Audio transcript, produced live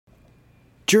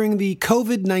During the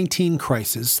COVID-19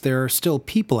 crisis, there are still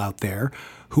people out there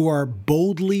who are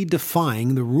boldly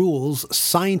defying the rules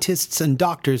scientists and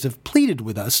doctors have pleaded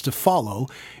with us to follow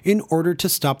in order to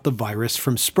stop the virus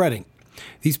from spreading.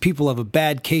 These people have a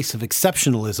bad case of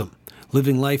exceptionalism,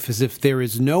 living life as if there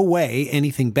is no way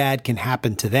anything bad can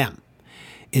happen to them.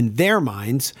 In their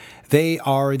minds, they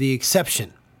are the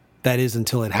exception. That is,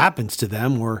 until it happens to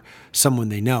them or someone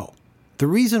they know. The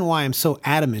reason why I'm so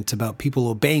adamant about people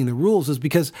obeying the rules is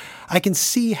because I can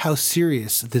see how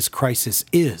serious this crisis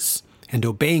is. And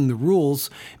obeying the rules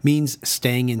means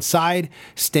staying inside,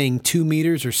 staying 2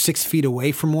 meters or 6 feet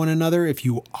away from one another if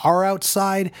you are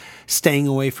outside, staying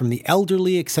away from the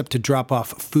elderly except to drop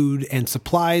off food and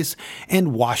supplies,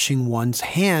 and washing one's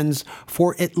hands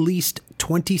for at least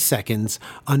 20 seconds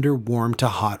under warm to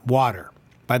hot water.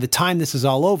 By the time this is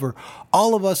all over,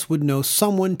 all of us would know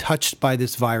someone touched by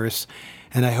this virus,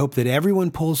 and I hope that everyone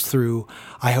pulls through.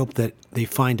 I hope that they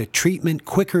find a treatment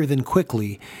quicker than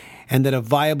quickly, and that a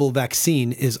viable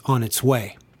vaccine is on its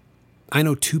way. I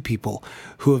know 2 people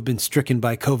who have been stricken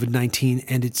by COVID-19,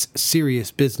 and it's serious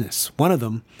business. One of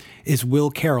them is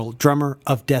Will Caroll, drummer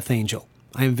of Death Angel.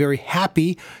 I am very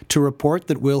happy to report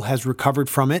that Will has recovered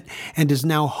from it and is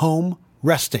now home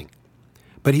resting.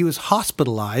 But he was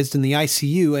hospitalized in the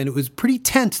ICU, and it was pretty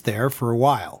tense there for a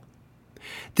while.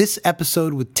 This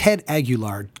episode with Ted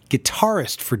Aguilar,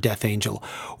 guitarist for Death Angel,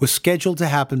 was scheduled to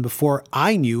happen before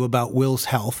I knew about Will's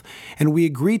health, and we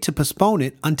agreed to postpone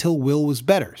it until Will was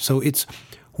better. So it's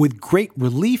with great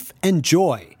relief and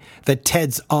joy that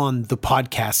Ted's on the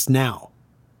podcast now.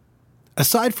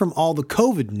 Aside from all the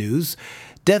COVID news,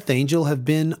 Death Angel have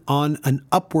been on an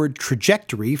upward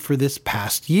trajectory for this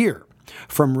past year.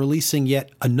 From releasing yet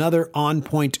another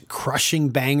on-point crushing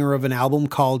banger of an album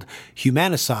called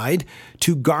Humanicide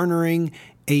to garnering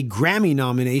a Grammy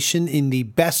nomination in the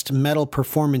Best Metal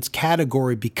Performance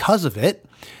category because of it,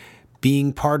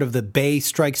 being part of the Bay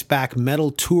Strikes Back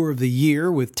Metal Tour of the Year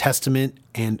with Testament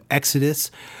and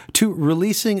Exodus, to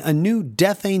releasing a new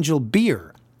Death Angel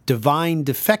beer, Divine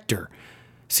Defector.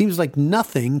 Seems like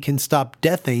nothing can stop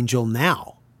Death Angel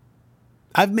now.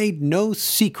 I've made no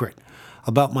secret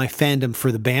about my fandom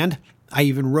for the band. I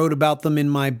even wrote about them in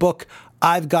my book,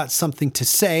 I've Got Something to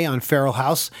Say, on Feral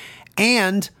House,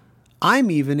 and I'm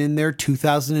even in their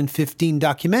 2015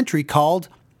 documentary called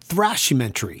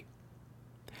Thrashimentary.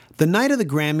 The night of the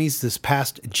Grammys this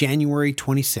past January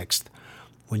 26th,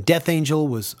 when Death Angel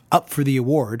was up for the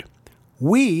award,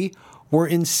 we were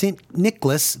in St.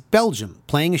 Nicholas, Belgium,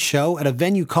 playing a show at a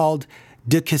venue called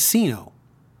De Casino.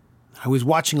 I was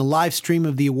watching a live stream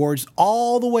of the awards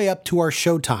all the way up to our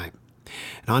showtime.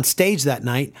 And on stage that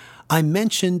night, I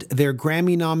mentioned their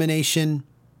Grammy nomination,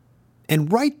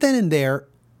 and right then and there,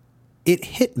 it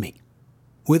hit me.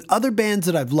 With other bands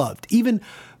that I've loved, even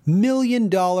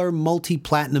million-dollar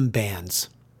multi-platinum bands,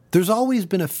 there's always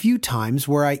been a few times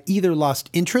where I either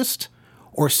lost interest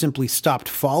or simply stopped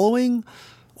following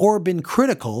or been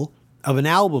critical of an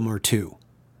album or two.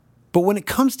 But when it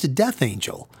comes to Death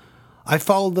Angel, I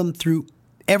followed them through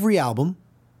every album,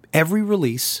 every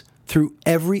release, through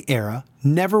every era,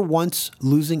 never once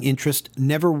losing interest,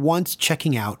 never once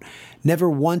checking out, never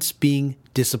once being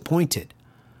disappointed.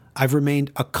 I've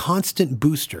remained a constant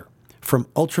booster from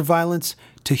Ultraviolence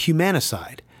to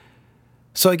Humanicide.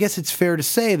 So I guess it's fair to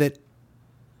say that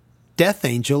Death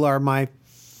Angel are my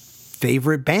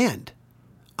favorite band.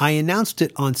 I announced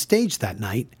it on stage that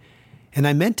night, and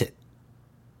I meant it.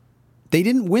 They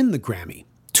didn't win the Grammy.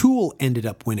 Tool ended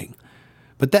up winning,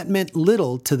 but that meant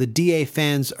little to the DA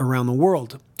fans around the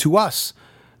world. To us,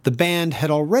 the band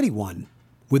had already won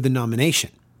with the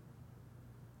nomination.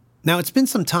 Now, it's been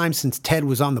some time since Ted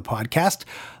was on the podcast.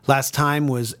 Last time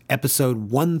was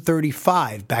episode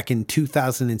 135 back in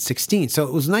 2016, so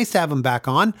it was nice to have him back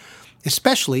on,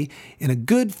 especially in a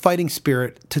good fighting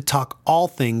spirit to talk all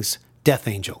things Death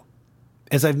Angel.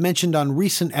 As I've mentioned on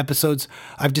recent episodes,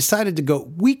 I've decided to go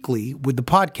weekly with the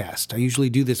podcast. I usually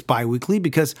do this bi-weekly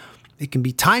because it can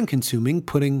be time-consuming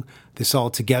putting this all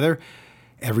together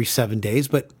every 7 days.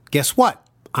 But guess what?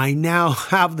 I now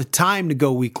have the time to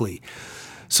go weekly.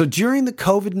 So during the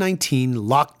COVID-19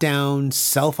 lockdown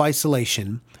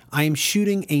self-isolation, I am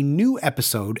shooting a new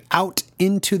episode out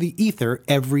into the ether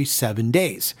every 7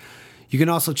 days. You can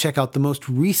also check out the most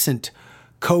recent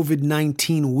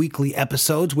COVID-19 weekly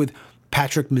episodes with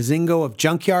Patrick Mazingo of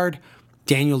Junkyard,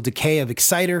 Daniel Decay of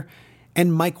Exciter,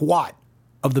 and Mike Watt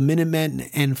of the Minutemen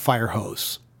and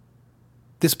Firehose.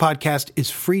 This podcast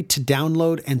is free to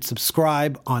download and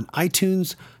subscribe on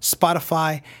iTunes,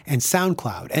 Spotify, and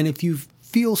SoundCloud. And if you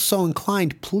feel so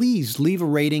inclined, please leave a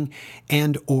rating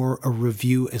and or a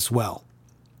review as well.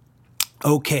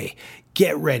 Okay,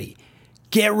 get ready.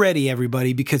 Get ready,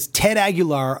 everybody, because Ted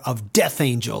Aguilar of Death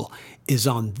Angel is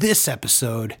on this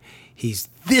episode. He's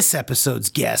this episode's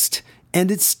guest,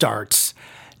 and it starts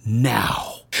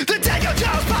now. The Tango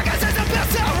Jones podcast is the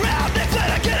best around. Nick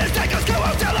Flanagan and Tango's go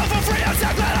out tell for free. I'm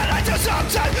so glad I like to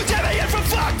sometimes. Jamie in from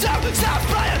fucked up. Stop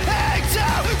playing hang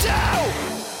down.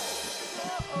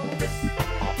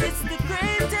 It's the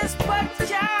greatest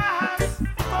podcast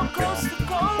from coast to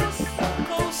coast,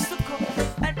 coast to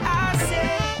coast. And I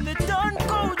say the Don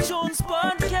Go Jones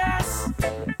podcast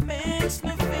makes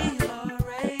me feel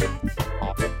alright.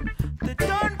 The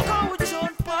Don Go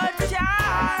Jones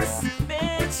podcast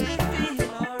makes me feel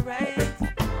alright.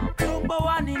 Number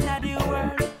one in the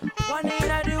world, one in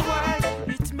the world.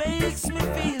 It makes me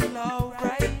feel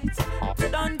alright. The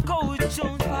Don Go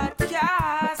Jones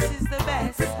podcast is the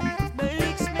best.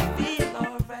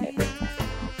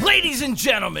 Ladies and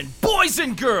gentlemen, boys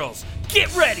and girls,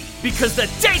 get ready because the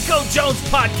Danko Jones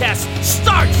podcast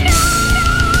starts now!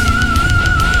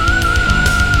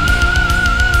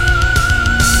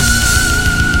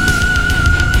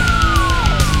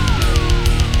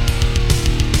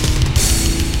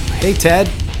 Hey, Ted.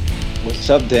 What's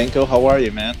up, Danko? How are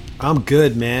you, man? I'm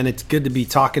good, man. It's good to be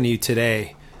talking to you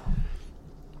today.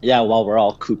 Yeah, while we're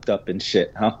all cooped up and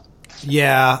shit, huh?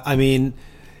 Yeah, I mean,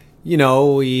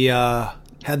 we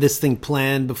had this thing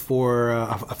planned before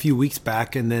a few weeks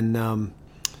back, and then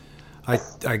I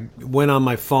went on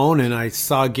my phone and I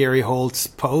saw Gary Holt's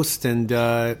post, and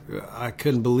I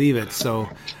couldn't believe it. So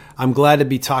I'm glad to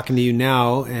be talking to you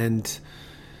now, and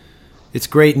it's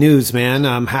great news, man.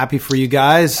 I'm happy for you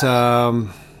guys.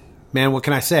 Man, what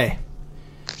can I say?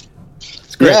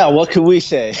 It's great. Yeah, what can we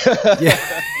say?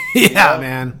 Yeah,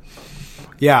 man.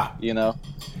 Yeah.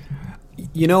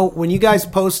 When you guys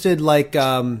posted,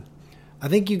 I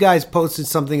think you guys posted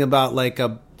something about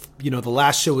the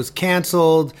last show was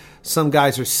canceled. Some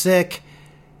guys are sick.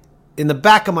 In the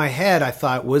back of my head, I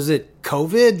thought, was it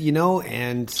COVID?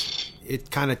 And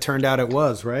it kind of turned out it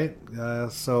was, right?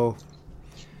 So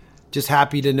just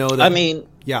happy to know that.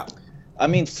 Yeah.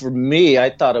 For me, I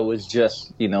thought it was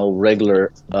just,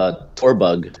 regular tour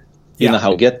bug. You know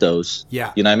how to get those.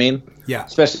 Yeah. You know what I mean? Yeah.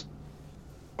 Especially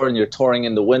when you're touring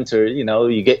in the winter,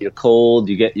 you get your cold,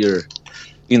 you get your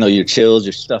your chills,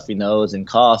 your stuffy nose and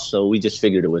cough. So we just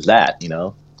figured it was that,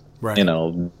 Right.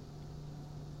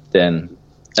 Then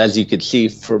as you could see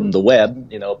from the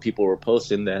web, people were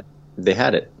posting that they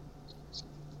had it.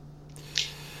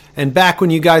 And back when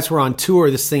you guys were on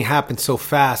tour, this thing happened so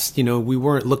fast. We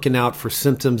weren't looking out for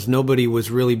symptoms. Nobody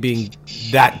was really being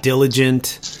that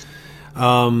diligent.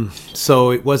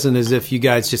 So it wasn't as if you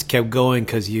guys just kept going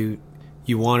because you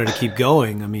wanted to keep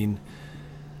going.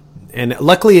 And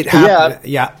luckily it happened.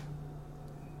 Yeah.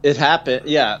 It happened.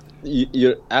 Yeah,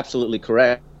 you're absolutely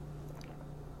correct.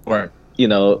 While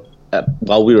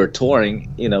we were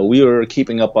touring, we were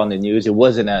keeping up on the news. It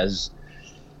wasn't as,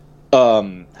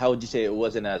 how would you say, it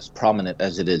wasn't as prominent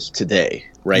as it is today,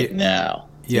 right now.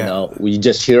 Yeah. You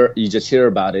just hear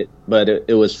about it. But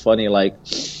it was funny,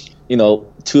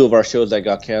 two of our shows that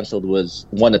got canceled was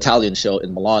one Italian show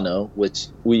in Milano, which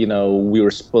we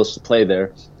were supposed to play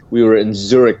there. We were in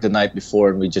Zurich the night before,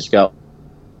 and we just got,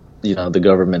 the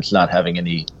government's not having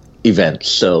any events.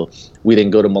 So we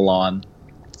didn't go to Milan.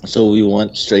 So we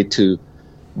went straight to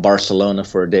Barcelona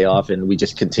for a day off, and we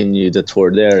just continued the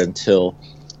tour there until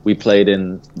we played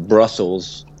in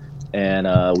Brussels. And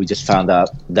we just found out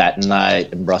that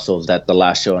night in Brussels that the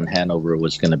last show in Hanover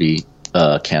was going to be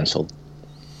canceled.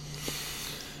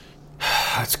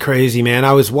 That's crazy, man.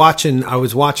 I was watching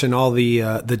all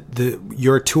the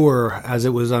your tour as it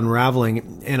was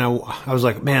unraveling, and I was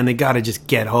like, man, they got to just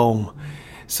get home.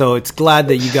 So it's glad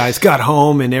that you guys got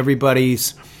home, and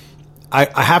everybody's.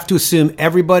 I have to assume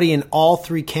everybody in all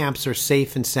three camps are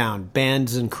safe and sound,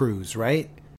 bands and crews, right?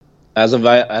 As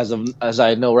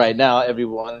I know right now,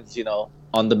 everyone's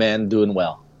on demand, doing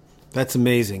well. That's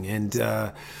amazing, and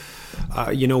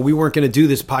we weren't going to do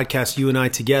this podcast, you and I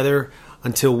together,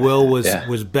 until Will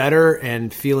was better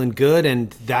and feeling good,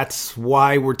 and that's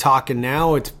why we're talking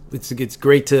now. It's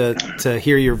great to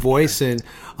hear your voice and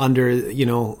under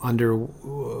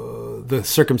the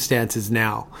circumstances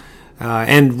now.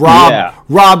 And Rob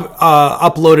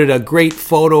uploaded a great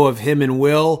photo of him and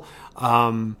Will.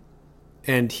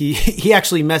 And he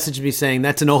actually messaged me saying,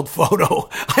 that's an old photo.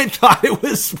 I thought it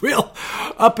was real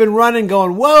up and running,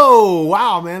 going, whoa,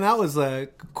 wow, man, that was a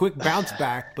quick bounce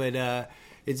back. But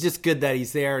it's just good that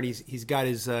he's there, and he's got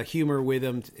his humor with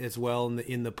him as well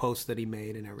in the post that he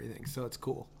made and everything. So it's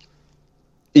cool.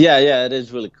 Yeah, it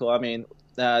is really cool. I mean,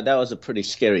 that was a pretty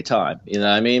scary time. You know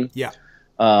what I mean? Yeah.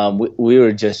 We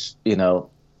were just,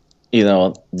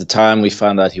 the time we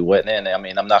found out he went in, I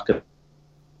mean, I'm not going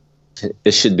to,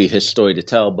 it should be his story to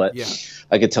tell, but Yeah.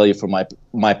 I could tell you from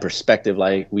my perspective,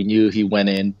 like we knew he went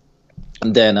in,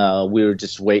 and then we were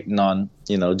just waiting on,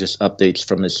 just updates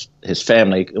from his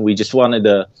family. We just wanted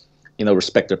to,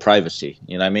 respect their privacy.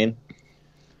 You know what I mean?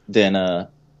 Then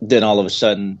all of a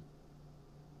sudden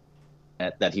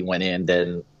that he went in,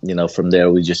 then, from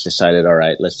there we just decided, all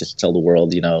right, let's just tell the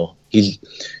world, he's,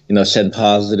 send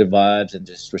positive vibes and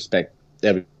just respect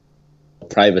every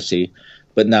privacy.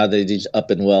 But now that he's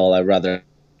up and well, I'd rather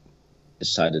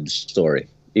decided the story.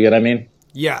 You get what I mean?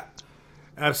 Yeah,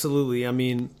 absolutely. I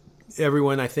mean,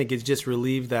 everyone, I think, is just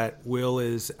relieved that Will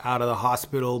is out of the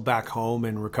hospital, back home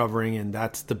and recovering, and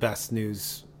that's the best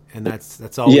news. And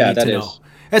that's all we need to know.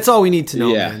 That's all we need to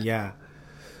know, man. Yeah.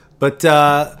 But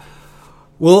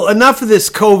well, enough of this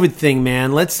COVID thing,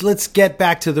 man. Let's get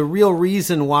back to the real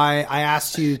reason why I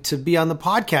asked you to be on the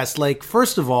podcast. Like,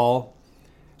 first of all,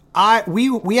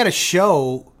 we had a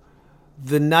show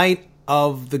the night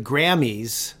of the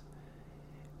Grammys,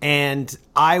 and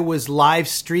I was live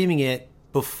streaming it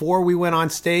before we went on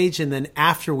stage and then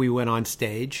after we went on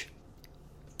stage.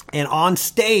 And on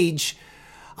stage,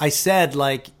 I said,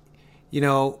 like,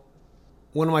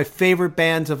 one of my favorite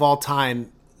bands of all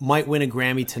time might win a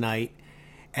Grammy tonight.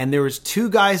 And there was two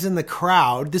guys in the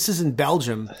crowd. This is in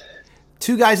Belgium.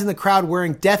 Two guys in the crowd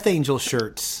wearing Death Angel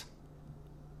shirts.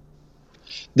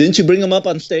 Didn't you bring him up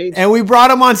on stage? And we brought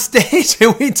him on stage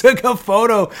and we took a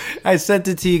photo. I sent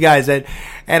it to you guys. And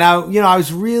I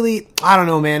was really, I don't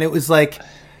know, man. It was like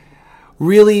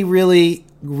really, really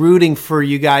rooting for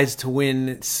you guys to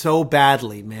win so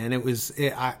badly, man.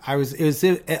 I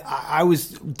was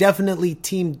definitely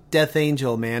Team Death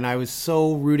Angel, man. I was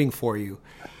so rooting for you.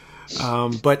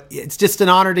 But it's just an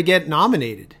honor to get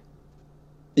nominated.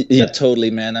 Yeah,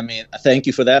 totally, man. I mean, thank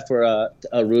you for that, for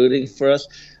rooting for us.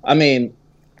 I mean,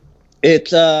 it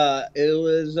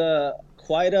was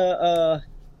quite a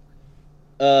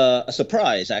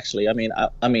surprise, actually. I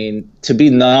mean, to be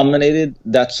nominated,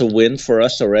 that's a win for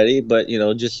us already. But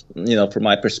just from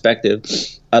my perspective,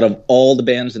 out of all the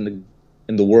bands in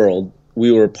the world,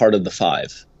 we were part of the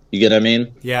 5. You get what I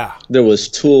mean? Yeah. There was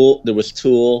Tool,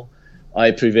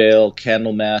 I Prevail,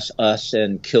 Candlemass, us,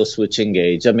 and Killswitch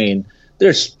Engage. I mean,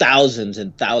 there's thousands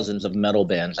and thousands of metal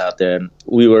bands out there, and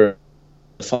we were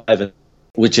 5,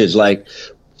 which is like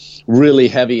really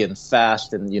heavy and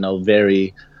fast and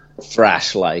very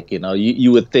thrash-like.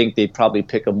 You would think they'd probably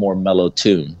pick a more mellow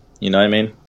tune. You know what I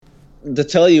mean? To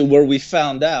tell you where we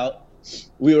found out,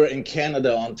 we were in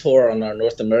Canada on tour, on our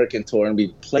North American tour, and we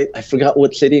played, I forgot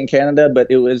what city in Canada, but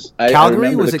it was, Calgary?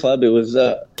 I remember the club. It was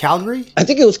Calgary? I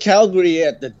think it was Calgary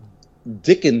at the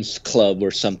Dickens Club or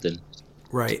something.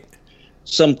 Right.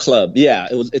 Some club. Yeah,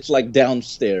 it's like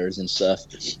downstairs and stuff.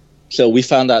 So we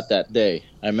found out that day.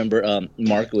 I remember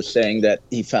Mark was saying that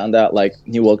he found out, like,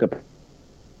 he woke up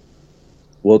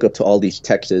to all these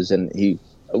texts, and he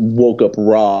woke up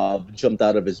Rob, jumped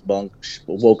out of his bunk,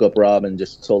 woke up Rob and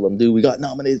just told him, dude, we got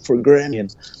nominated for a Grammy.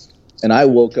 And I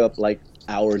woke up like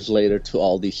hours later to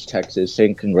all these texts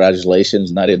saying congratulations,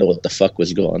 and I didn't know what the fuck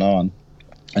was going on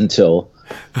until,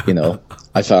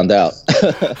 I found out.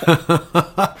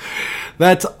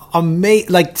 That's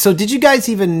amazing. Like, so did you guys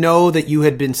even know that you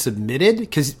had been submitted?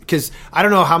 Because I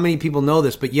don't know how many people know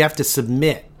this, but you have to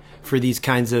submit for these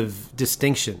kinds of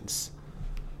distinctions.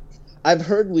 I've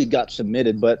heard we got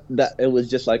submitted, but that it was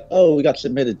just like, oh, we got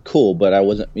submitted, cool. But I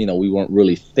wasn't, we weren't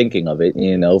really thinking of it.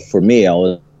 For me,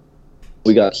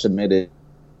 we got submitted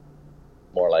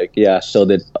more like, yeah, so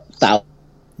did 1,000.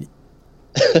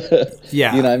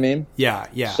 Yeah. You know what I mean? Yeah,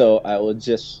 yeah. So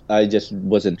I just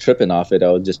wasn't tripping off it.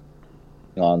 I was just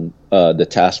on the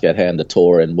task at hand, the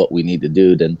tour, and what we need to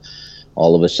do. Then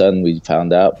all of a sudden we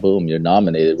found out, boom, you're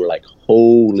nominated. We're like,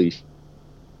 holy.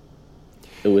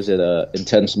 It was an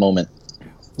intense moment.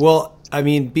 Well, I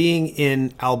mean, being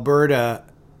in Alberta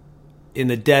in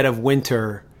the dead of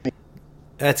winter,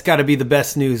 that's got to be the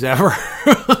best news ever.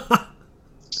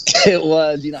 It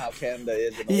was. You know how Canada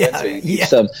is in the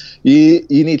winter.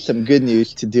 You need some good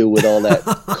news to deal with all that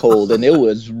cold, and it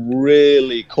was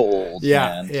really cold.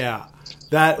 Yeah, man. yeah.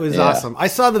 That was awesome. I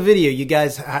saw the video. You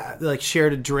guys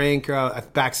shared a drink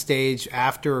backstage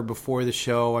after or before the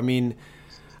show. I mean,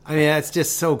 that's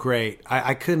just so great.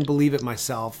 I couldn't believe it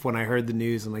myself when I heard the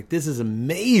news. I'm like, this is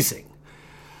amazing.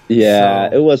 Yeah,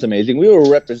 it was amazing. We were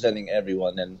representing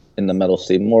everyone in the metal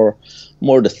scene, more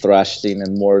the thrash scene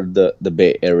and more the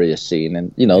Bay Area scene,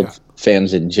 and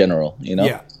fans in general.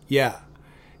 Yeah.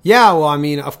 Well, I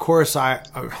mean, of course,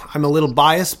 I'm a little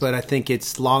biased, but I think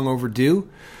it's long overdue.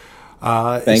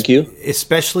 Thank you.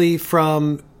 Especially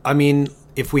from, I mean,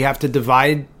 if we have to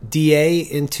divide DA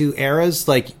into eras,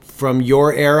 like from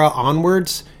your era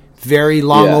onwards, very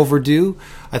long overdue.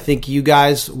 I think you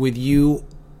guys, with you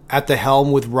at the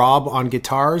helm with Rob on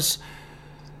guitars,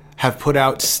 have put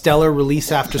out stellar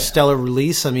release after stellar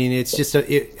release. I mean, it's just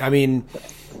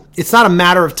it's not a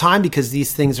matter of time because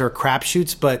these things are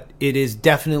crapshoots, but it is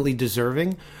definitely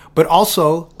deserving. But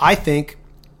also, I think,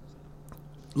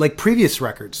 like previous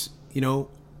records,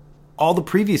 all the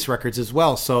previous records as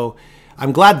well. So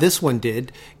I'm glad this one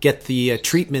did get the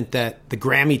the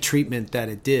Grammy treatment that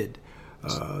it did.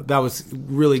 That was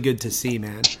really good to see,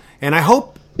 man. And I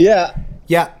hope. Yeah.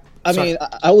 I mean,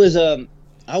 I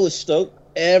was stoked.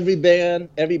 Every band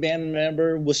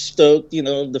member was stoked.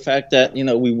 The fact that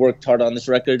we worked hard on this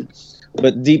record,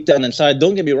 but deep down inside,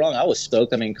 don't get me wrong, I was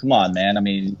stoked. I mean, come on, man. I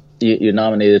mean, you're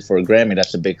nominated for a Grammy.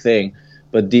 That's a big thing.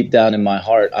 But deep down in my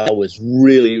heart, I was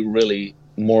really, really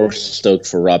more stoked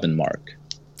for Rob and Mark.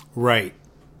 Right.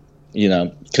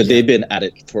 Because they've been at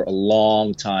it for a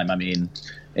long time. I mean,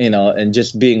 and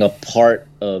just being a part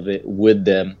of it with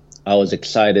them, I was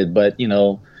excited. But,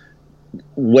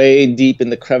 way deep in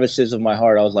the crevices of my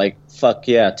heart, I was like, fuck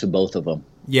yeah to both of them.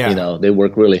 Yeah. They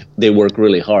work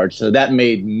really hard. So that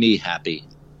made me happy.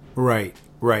 Right.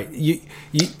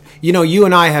 You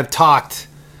and I have talked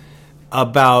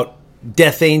about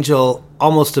Death Angel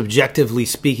almost objectively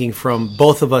speaking from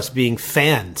both of us being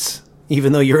fans,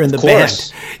 even though you're in the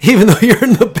band. Even though you're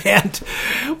in the band,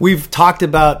 we've talked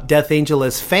about Death Angel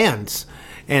as fans.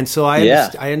 And so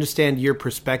I understand your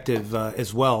perspective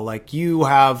as well. Like you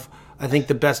have, I think,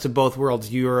 the best of both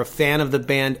worlds. You're a fan of the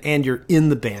band and you're in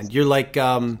the band. You're like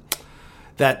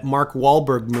that Mark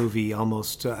Wahlberg movie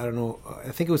almost. I don't know. I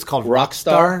think it was called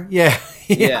Rockstar.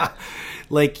 Yeah.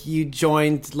 Like you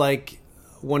joined like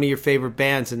one of your favorite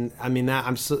bands. And I mean,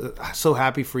 I'm so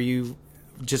happy for you.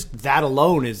 Just that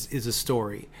alone is a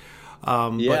story.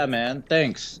 Man.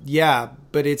 Thanks. Yeah.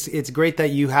 But it's great that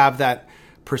you have that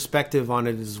perspective on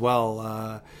it as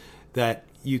well, that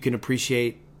you can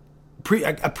appreciate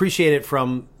it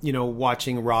from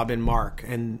watching Rob and Mark.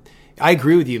 And I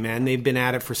agree with you, man. They've been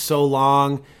at it for so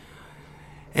long,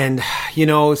 and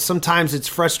sometimes it's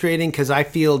frustrating because I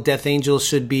feel Death Angel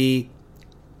should be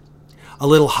a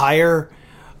little higher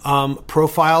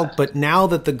profile. But now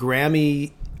that the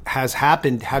Grammy has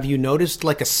happened, have you noticed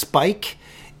like a spike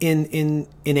in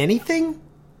anything?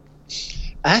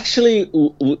 Actually,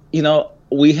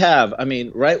 we have. I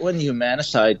mean, right when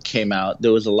Humanicide came out,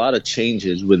 there was a lot of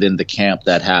changes within the camp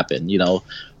that happened.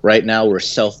 Right now we're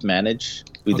self-managed.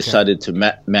 We decided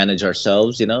to manage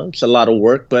ourselves. It's a lot of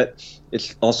work, but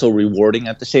it's also rewarding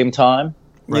at the same time.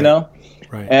 Right.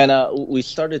 And we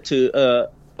started to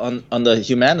on the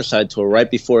Humanicide tour right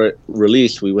before it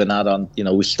released. We went out on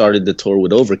we started the tour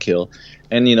with Overkill,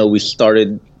 and we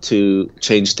started to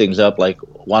change things up. Like,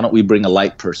 why don't we bring a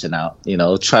light person out?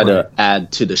 Try to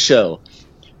add to the show.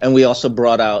 And we also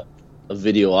brought out a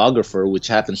videographer, which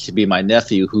happens to be my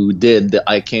nephew, who did the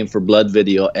I Came for Blood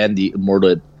video and the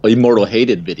Immortal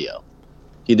Hated video.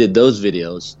 He did those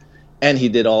videos, and he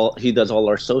does all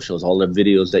our socials, all the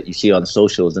videos that you see on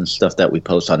socials and stuff that we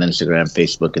post on Instagram,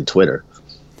 Facebook, and Twitter.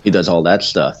 He does all that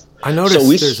stuff. I noticed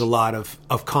there's a lot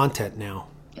of content now.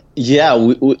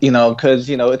 Yeah, because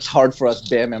it's hard for us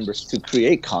band members to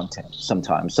create content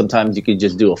sometimes. Sometimes you could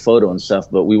just do a photo and stuff,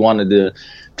 but we wanted to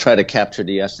try to capture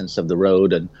the essence of the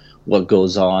road and what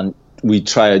goes on. We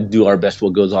try to do our best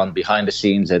what goes on behind the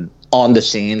scenes and on the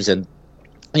scenes. And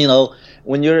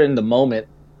when you're in the moment,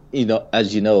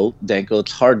 as you know, Danko,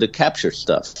 it's hard to capture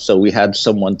stuff. So we had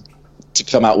someone to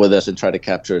come out with us and try to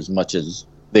capture as much as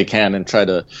they can and try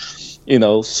to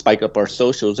spike up our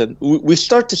socials. And we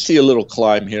start to see a little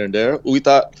climb here and there. We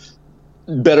thought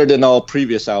better than all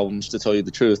previous albums, to tell you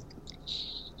the truth.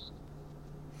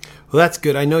 Well, that's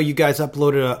good. I know you guys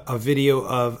uploaded a video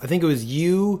of, I think it was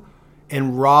you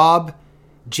and Rob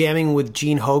jamming with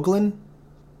Gene Hoglan.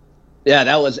 Yeah,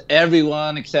 that was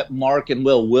everyone except Mark and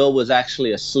Will. Will was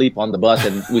actually asleep on the bus,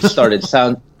 and we started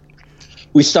sound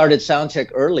check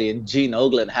early, and Gene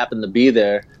Hoglan happened to be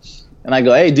there. And I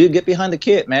go, hey, dude, get behind the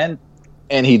kit, man.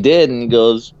 And he did, and he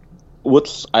goes,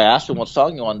 I asked him what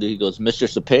song you want to do. He goes,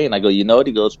 Mistress of Pain. I go, you know it?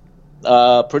 He goes,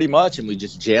 pretty much, and we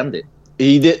just jammed it.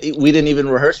 We didn't even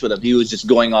rehearse with him. He was just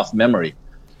going off memory.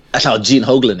 That's how Gene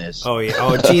Hoglan is. Oh yeah.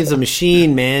 Oh, Gene's a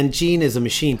machine, man. Gene is a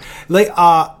machine. Like,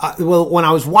 well, when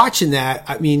I was watching that,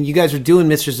 I mean, you guys were doing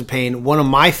Mistress of Pain, one of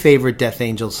my favorite Death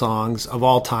Angel songs of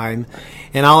all time,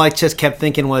 and all I just kept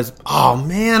thinking was, oh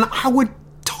man, I would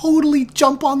totally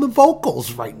jump on the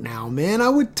vocals right now, man.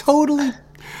 I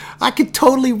could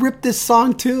totally rip this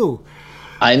song too.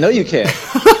 I know you can.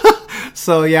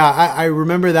 So yeah, I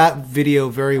remember that video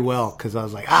very well because I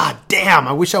was like, damn,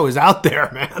 I wish I was out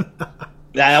there, man.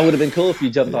 Yeah, that would have been cool if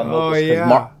you jumped on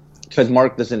vocals. Because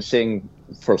Mark doesn't sing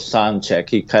for sound check.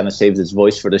 He kind of saves his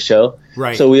voice for the show.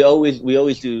 Right. So we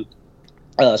always do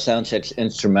sound checks,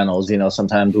 instrumentals. You know,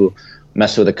 sometimes we'll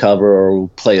mess with a cover or we'll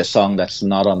play a song that's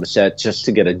not on the set just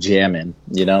to get a jam in.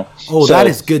 You know. Oh, so, that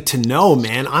is good to know,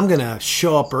 man. I'm gonna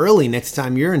show up early next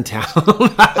time you're in town.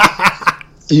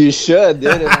 You should,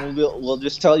 dude. And we'll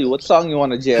just tell you what song you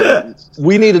want to jam.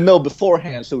 We need to know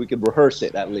beforehand so we can rehearse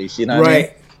it at least. You know what I mean?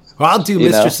 Well, I'll do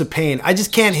Mistress of Pain. I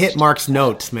just can't hit Mark's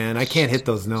notes, man. I can't hit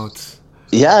those notes.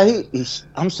 Yeah,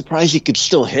 I'm surprised he could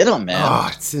still hit them, man.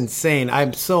 Oh, it's insane.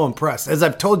 I'm so impressed. As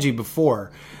I've told you before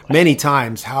many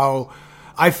times, how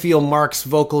I feel Mark's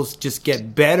vocals just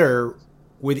get better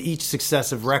with each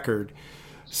successive record.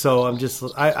 So I'm just,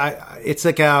 it's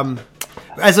like,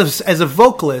 as a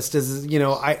vocalist,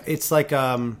 it's like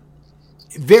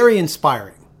very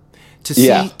inspiring to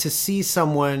see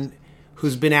someone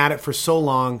who's been at it for so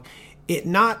long. It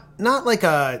not like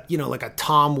a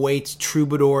Tom Waits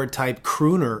troubadour type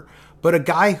crooner, but a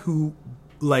guy who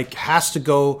like has to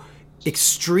go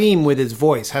extreme with his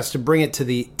voice, has to bring it to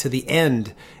the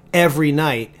end every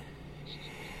night.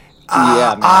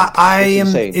 Yeah,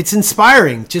 man. It's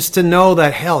inspiring just to know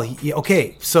that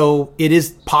so it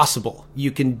is possible.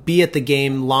 You can be at the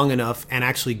game long enough and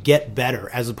actually get better,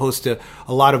 as opposed to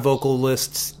a lot of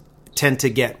vocalists tend to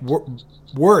get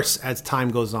worse as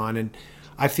time goes on. And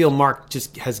I feel Mark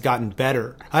just has gotten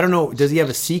better. I don't know. Does he have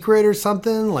a secret or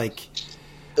something? Like,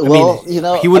 he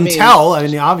wouldn't tell. I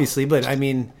mean, obviously, but I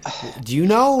mean, do you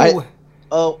know?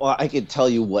 I could tell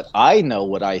you what I know,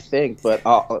 what I think, but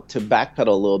to backpedal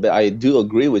a little bit, I do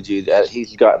agree with you that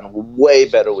he's gotten way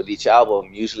better with each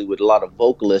album. Usually with a lot of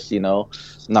vocalists, not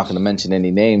going to mention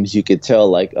any names, you could tell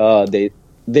like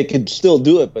they could still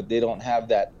do it, but they don't have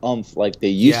that oomph like they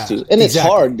used to. And it's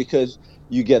hard because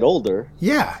you get older.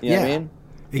 Yeah. You know what I mean?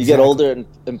 You get older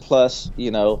and plus,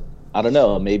 I don't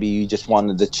know, maybe you just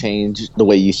wanted to change the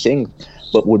way you sing.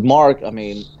 But with Mark, I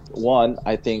mean,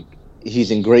 I think he's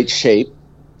in great shape.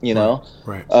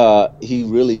 Right. He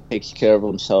really takes care of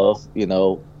himself,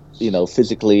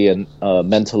 physically and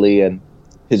mentally, and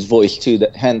his voice too.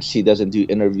 Hence, he doesn't do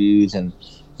interviews and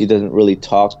he doesn't really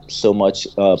talk so much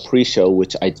pre-show,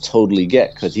 which I totally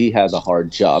get because he has a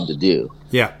hard job to do.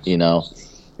 Yeah.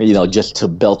 Just to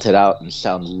belt it out and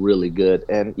sound really good,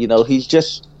 and he's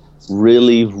just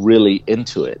really, really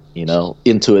into it.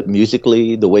 Into it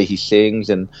musically, the way he sings,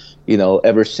 and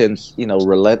ever since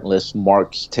Relentless,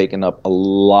 Mark's taken up a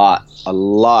lot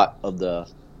of the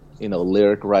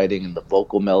lyric writing and the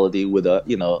vocal melody with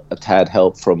a tad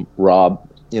help from Rob.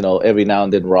 Every now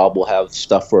and then Rob will have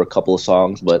stuff for a couple of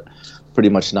songs, but pretty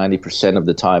much 90% of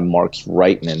the time Mark's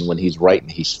writing, and when he's writing,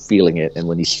 he's feeling it, and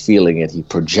when he's feeling it, he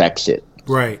projects it.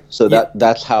 Right. So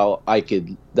that's how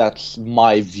that's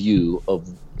my view of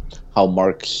how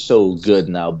Mark's so good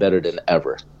now, better than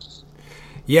ever.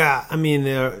 Yeah, I mean,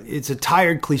 it's a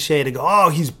tired cliche to go, oh,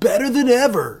 he's better than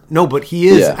ever. No, but he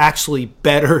is actually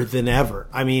better than ever.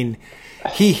 I mean,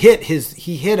 he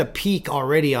hit a peak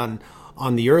already on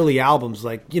the early albums,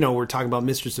 like, we're talking about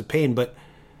Mistress of Pain, but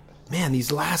man,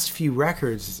 these last few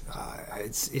records,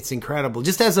 it's incredible.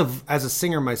 Just as a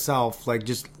singer myself, like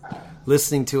just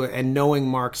listening to it and knowing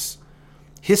Mark's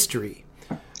history.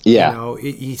 Yeah.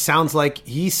 He sounds like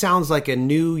a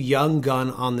new young gun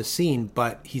on the scene,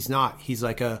 but he's not. He's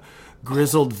like a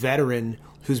grizzled veteran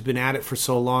who's been at it for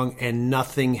so long, and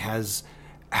nothing has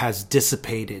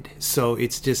dissipated. So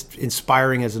it's just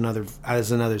inspiring as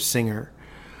another singer.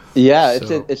 Yeah,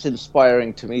 so. It's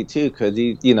inspiring to me too, because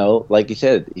he, like you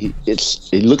said, he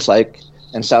looks like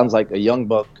and sounds like a young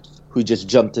buck who just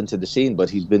jumped into the scene, but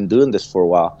he's been doing this for a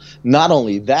while. Not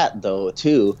only that, though,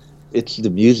 too. It's the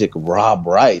music Rob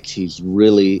writes.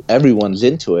 Everyone's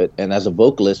into it. And as a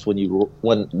vocalist,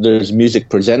 when there's music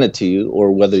presented to you,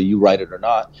 or whether you write it or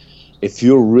not, if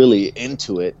you're really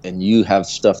into it and you have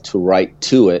stuff to write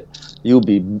to it,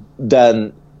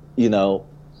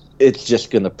 it's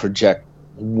just going to project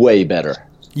way better.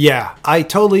 Yeah, I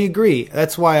totally agree.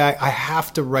 That's why I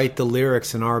have to write the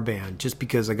lyrics in our band, just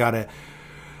because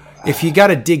if you got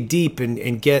to dig deep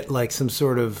and get like some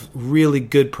sort of really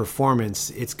good performance,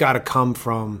 it's got to come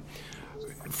from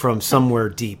somewhere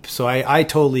deep. So I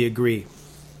totally agree.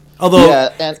 Although,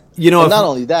 and not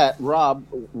only that,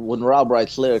 when Rob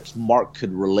writes lyrics, Mark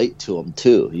could relate to them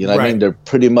too. What I mean? They're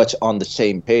pretty much on the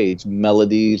same page,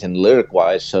 melodies and lyric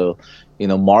wise. So,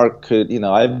 Mark could,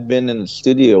 I've been in the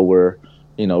studio where,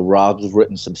 Rob's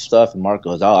written some stuff and Mark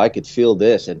goes, oh, I could feel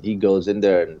this. And he goes in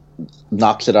there and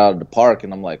knocks it out of the park.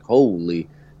 And I'm like, holy,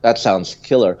 that sounds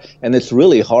killer. And it's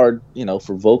really hard,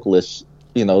 for vocalists,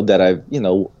 that I've,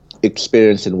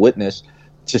 experienced and witnessed,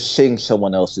 to sing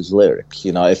someone else's lyrics,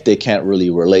 if they can't really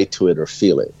relate to it or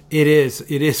feel it. It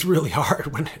is really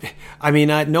hard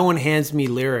no one hands me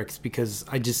lyrics because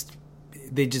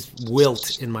they just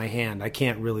wilt in my hand. I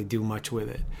can't really do much with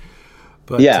it.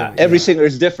 But every singer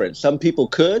is different. Some people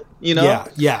could,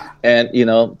 Yeah. And,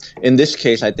 in this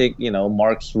case, I think,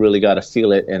 Mark's really got to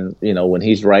feel it. And, when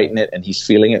he's writing it and he's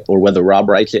feeling it, or whether Rob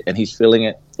writes it and he's feeling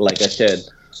it, like I said,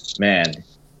 man,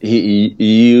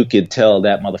 you could tell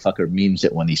that motherfucker means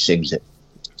it when he sings it.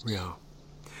 Yeah.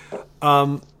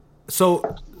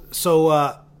 So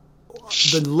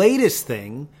the latest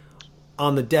thing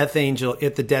on the Death Angel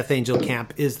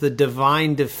camp is the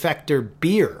Divine Defector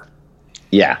beer.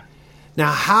 Yeah.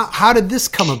 Now, how did this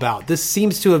come about? This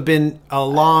seems to have been a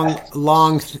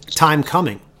long time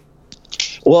coming.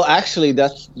 Well, actually,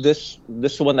 that's this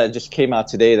one that just came out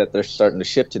today that they're starting to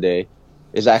ship today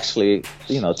is actually,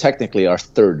 technically our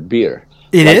third beer.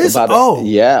 It is? We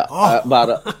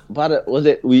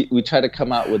try to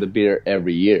come out with a beer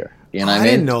every year. You know what I mean?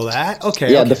 I didn't know that.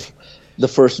 Okay. Yeah, okay. The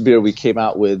first beer we came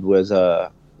out with was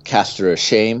Castor of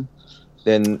Shame.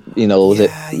 Then,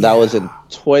 that was in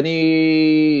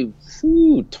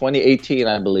 2018,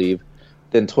 I believe.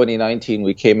 Then 2019,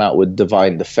 we came out with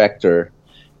Divine Defector.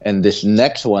 And this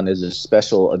next one is a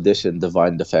special edition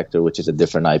Divine Defector, which is a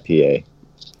different IPA.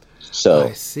 So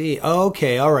I see.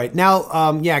 Okay, all right.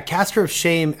 Now, Castor of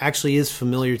Shame actually is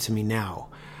familiar to me now.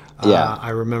 I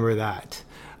remember that.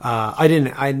 I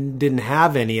didn't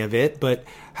have any of it, but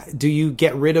do you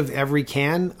get rid of every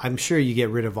can? I'm sure you get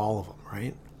rid of all of them,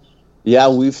 right? Yeah,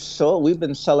 we've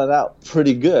been selling out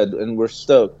pretty good, and we're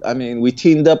stoked. I mean, we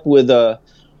teamed up with a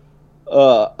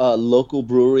local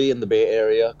brewery in the Bay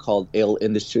Area called Ale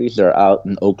Industries. They're out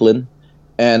in Oakland.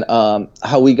 And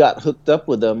how we got hooked up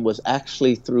with them was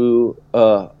actually through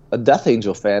a Death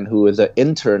Angel fan who was an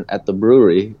intern at the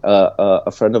brewery,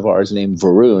 a friend of ours named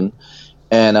Varun.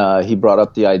 And he brought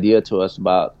up the idea to us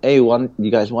about, hey,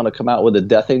 you guys want to come out with a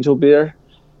Death Angel beer?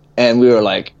 And we were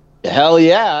like, hell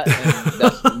yeah.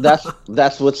 And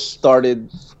that's what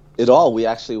started it all. We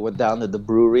actually went down to the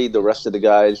brewery. The rest of the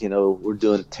guys, were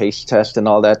doing taste tests and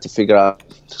all that to figure out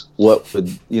what would,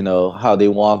 how they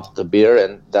want the beer.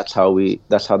 And that's how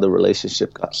the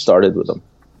relationship got started with them.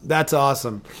 That's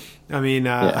awesome. I mean,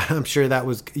 I'm sure that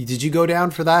was, did you go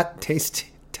down for that taste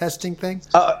testing thing?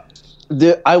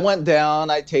 I went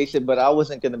down, I tasted, but I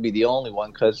wasn't going to be the only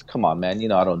one because, come on, man,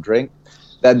 I don't drink.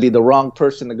 That'd be the wrong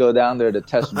person to go down there to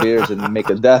test beers and make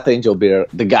a Death Angel beer,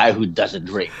 the guy who doesn't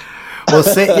drink. Well,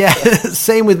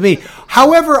 same with me.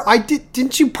 However,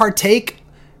 didn't you partake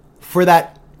for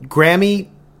that Grammy,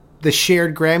 the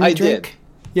shared Grammy drink? Did.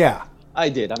 Yeah. I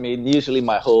did. I mean, usually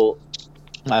my whole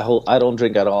I don't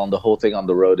drink at all, and the whole thing on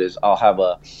the road is I'll have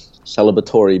a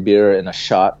celebratory beer and a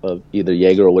shot of either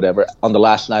Jaeger or whatever on the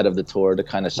last night of the tour to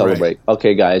kind of celebrate. Right.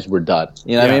 Okay, guys, we're done.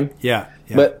 You know what I mean? Yeah.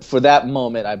 But for that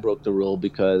moment, I broke the rule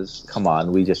because, come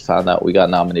on, we just found out we got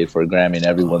nominated for a Grammy and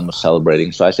everyone was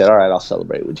celebrating. So I said, all right, I'll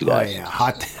celebrate with you guys. Oh, yeah,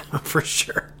 hot for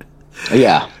sure.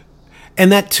 Yeah.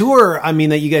 And that tour, I mean,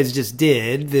 that you guys just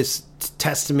did, this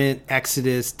Testament,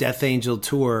 Exodus, Death Angel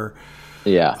tour.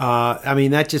 Yeah. I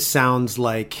mean, that just sounds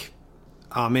like,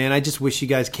 oh, man, I just wish you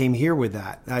guys came here with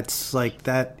that.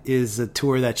 That is a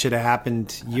tour that should have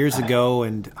happened years ago.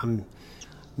 And,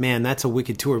 man, that's a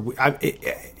wicked tour.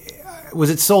 Was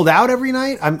it sold out every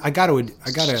night? I gotta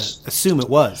assume it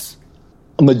was.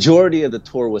 A majority of the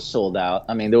tour was sold out.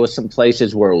 I mean, there was some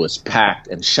places where it was packed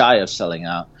and shy of selling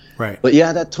out. Right. But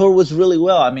yeah, that tour was really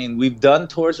well. I mean, we've done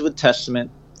tours with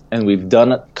Testament and we've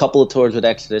done a couple of tours with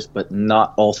Exodus, but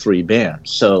not all three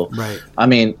bands. So, right. I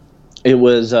mean, it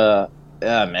was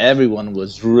everyone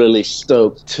was really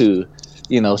stoked to,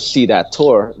 see that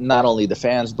tour. Not only the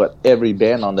fans, but every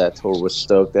band on that tour was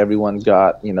stoked. Everyone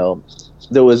got,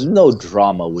 there was no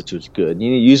drama, which was good.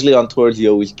 Usually on tours, you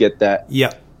always get that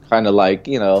kind of like,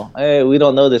 hey, we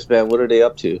don't know this band. What are they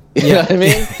up to? You know what I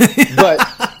mean? But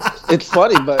it's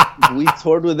funny, but we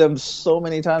toured with them so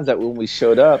many times that when we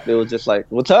showed up, it was just like,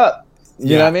 what's up?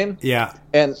 You know what I mean? Yeah.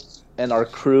 And our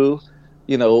crew,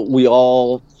 we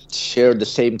all shared the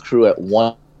same crew at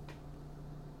one.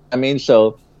 I mean,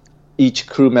 so each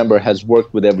crew member has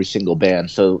worked with every single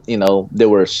band. So, they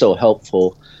were so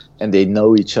helpful. And they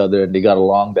know each other, and they got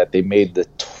along that they made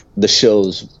the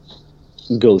shows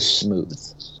go smooth.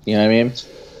 You know what I mean?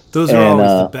 Those are always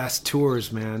the best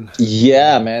tours, man.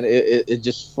 Yeah, man. It's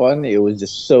just fun. It was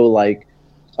just so like,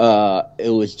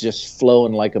 it was just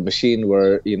flowing like a machine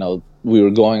where, we were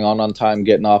going on time,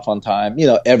 getting off on time.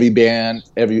 Every band,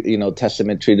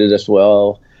 Testament treated us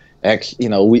well.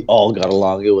 we all got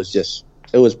along.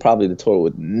 It was probably the tour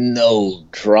with no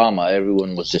drama.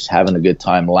 Everyone was just having a good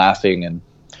time, laughing, and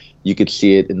you could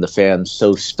see it in the fans,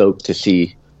 so stoked to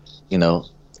see, all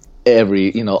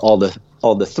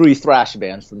the 3 thrash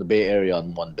bands from the Bay Area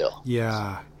on one bill.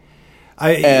 Yeah.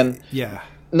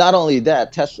 Not only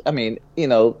that, Testament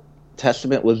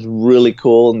was really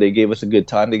cool, and they gave us a good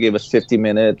time. They gave us 50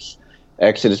 minutes.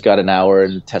 Exodus got an hour,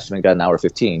 and Testament got an hour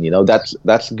 15.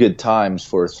 That's good times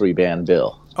for a 3-band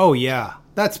bill. Oh yeah,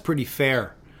 that's pretty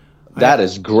fair. That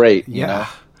is great. Yeah.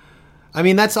 I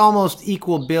mean, that's almost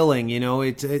equal billing.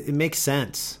 It makes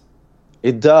sense.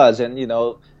 It does, and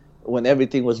when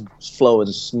everything was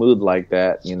flowing smooth like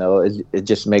that, it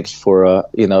just makes for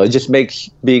it just makes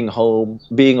being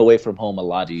away from home a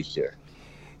lot easier.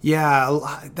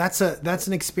 Yeah, that's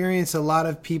an experience a lot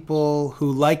of people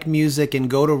who like music and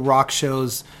go to rock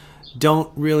shows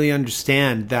don't really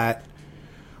understand, that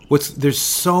there's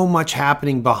so much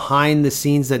happening behind the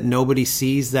scenes that nobody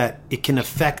sees, that it can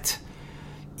affect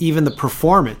even the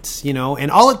performance,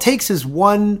 and all it takes is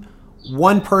one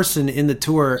person in the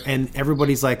tour and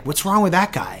everybody's like, what's wrong with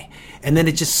that guy? And then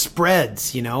it just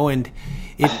spreads, and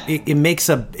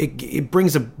it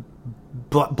brings a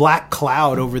black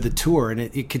cloud over the tour, and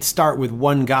it could start with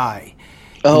one guy.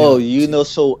 You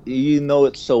know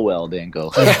it so well,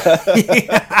 Danko.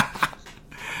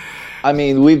 I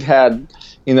mean, we've had,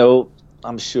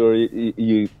 I'm sure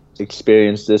you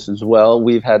experienced this as well.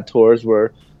 We've had tours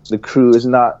where the crew is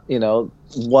not,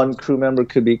 one crew member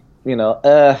could be,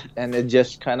 and it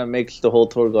just kind of makes the whole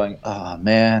tour going, oh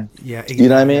man. Yeah. You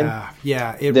know what I mean?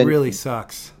 Yeah. It really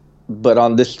sucks. But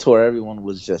on this tour, everyone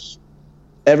was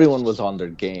on their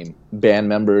game. Band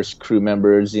members, crew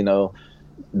members, the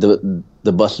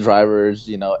bus drivers,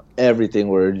 everything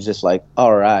were just like,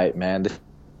 all right, man, this is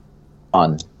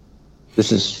fun.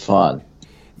 This is fun.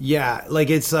 Yeah,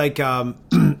 it's like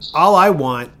all I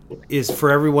want is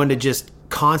for everyone to just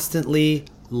constantly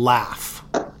laugh.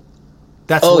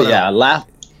 That's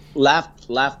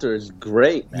laughter is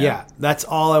great, man. Yeah, that's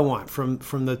all I want. From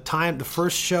the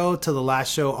first show to the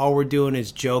last show, all we're doing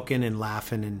is joking and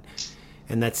laughing,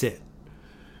 and that's it.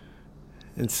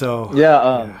 And so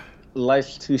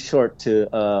life's too short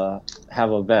to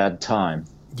have a bad time.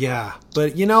 Yeah,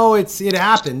 but it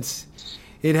happens.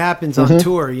 It happens on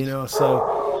tour,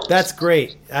 so that's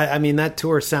great. I mean, that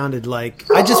tour sounded like,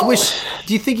 I just wish,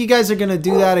 do you think you guys are going to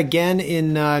do that again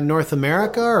in North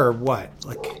America or what?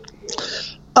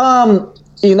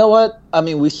 You know what? I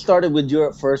mean, we started with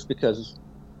Europe first because,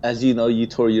 as you know, you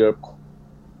tour Europe,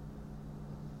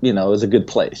 is a good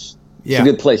place. Yeah. It's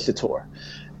a good place to tour.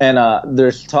 And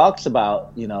there's talks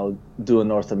about, doing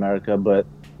North America, but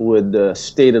with the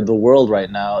state of the world right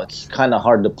now, it's kind of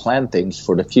hard to plan things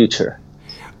for the future.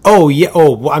 Oh, yeah.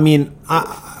 Oh, I mean,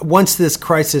 once this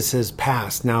crisis has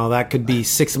passed, now that could be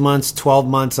 6 months, 12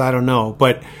 months, I don't know.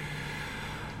 But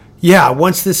yeah,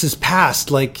 once this is passed,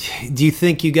 do you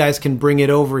think you guys can bring it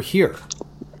over here?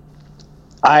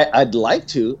 I'd like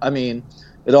to. I mean,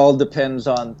 it all depends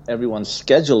on everyone's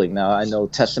scheduling now. I know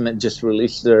Testament just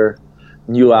released their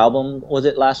new album. Was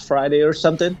it last Friday or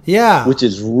something? Yeah. Which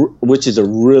is a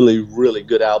really, really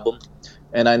good album.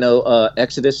 And I know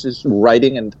Exodus is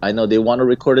writing, and I know they want to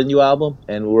record a new album,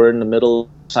 and we're in the middle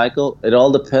cycle. It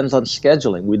all depends on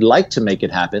scheduling. We'd like to make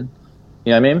it happen.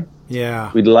 You know what I mean?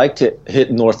 Yeah. We'd like to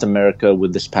hit North America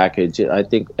with this package. I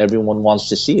think everyone wants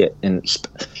to see it. And,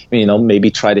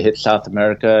 maybe try to hit South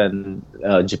America and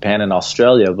Japan and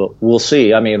Australia, but we'll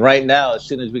see. I mean, right now, as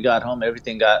soon as we got home,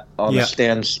 everything got on a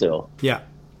standstill. Yeah.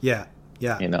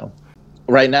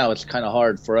 Right now, it's kind of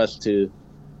hard for us to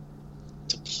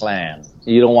plan.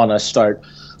 You don't want to start,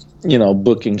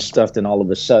 booking stuff, then all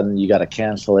of a sudden you got to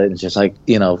cancel it. It's just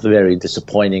very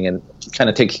disappointing and kind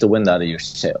of takes the wind out of your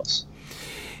sails.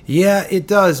 Yeah, it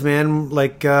does, man.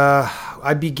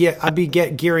 I'd be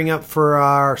gearing up for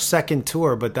our second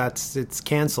tour, but it's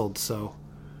canceled. So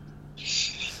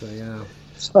yeah.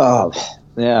 Oh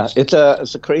yeah, it's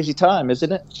a crazy time,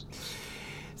 isn't it?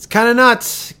 It's kind of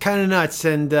nuts,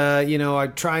 and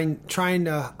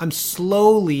I'm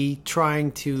slowly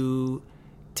trying to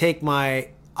take my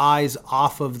eyes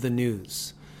off of the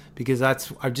news, because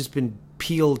I've just been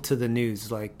peeled to the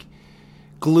news,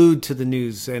 glued to the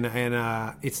news, and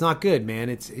it's not good,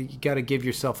 man. You got to give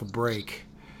yourself a break.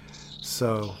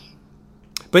 So,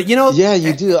 but yeah,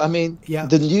 you do. I mean,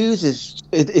 the news is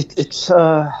it's.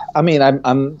 I mean,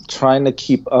 I'm trying to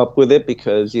keep up with it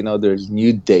because there's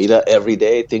new data every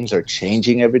day. Things are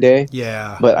changing every day.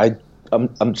 Yeah. But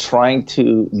I'm trying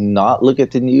to not look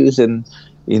at the news and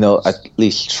at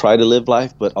least try to live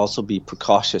life, but also be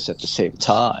precautious at the same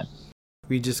time.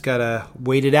 We just gotta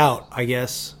wait it out, I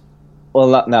guess.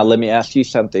 Well, now let me ask you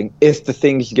something. If the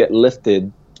things get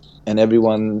lifted and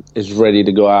everyone is ready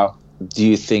to go out, do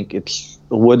you think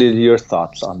what are your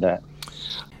thoughts on that?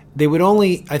 They would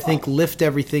only, I think, lift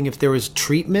everything if there was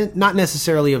treatment, not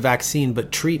necessarily a vaccine, but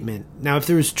treatment. Now, if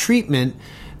there was treatment,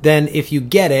 then if you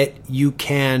get it, you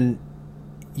can,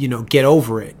 get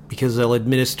over it because they'll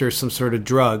administer some sort of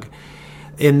drug.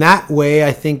 In that way,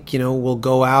 I think, we'll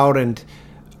go out and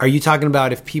are you talking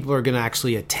about if people are going to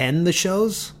actually attend the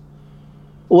shows?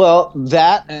 Well,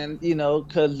 that and,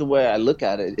 because the way I look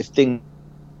at it, if things,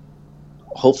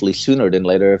 hopefully sooner than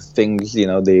later, if things,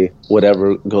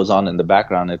 whatever goes on in the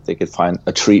background, if they could find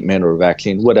a treatment or a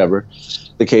vaccine, whatever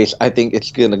the case, I think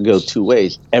it's going to go two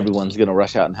ways. Everyone's going to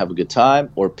rush out and have a good time,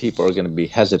 or people are going to be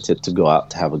hesitant to go out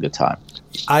to have a good time.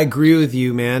 I agree with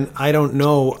you, man. I don't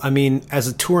know. I mean, as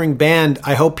a touring band,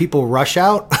 I hope people rush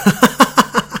out.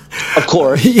 Of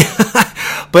course. Yeah.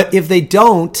 But if they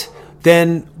don't,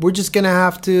 then we're just going to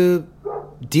have to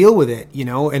deal with it,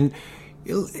 and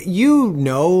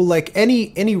like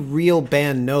any real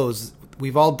band knows,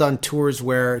 we've all done tours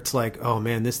where it's like, oh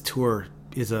man, this tour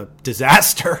is a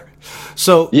disaster.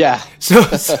 So yeah.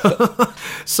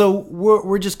 So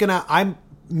we're just gonna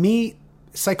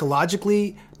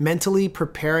psychologically, mentally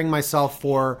preparing myself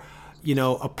for,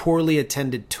 a poorly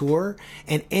attended tour,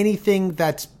 and anything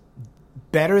that's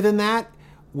better than that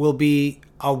will be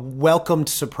a welcomed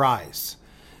surprise.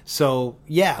 So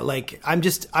yeah, like I'm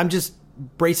just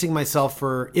bracing myself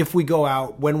for if we go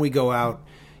out, when we go out,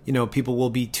 people will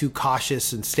be too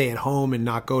cautious and stay at home and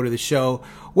not go to the show.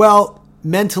 Well,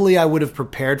 mentally I would have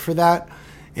prepared for that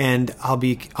and I'll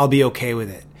be okay with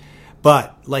it.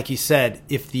 But like you said,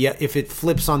 if it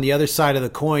flips on the other side of the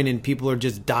coin and people are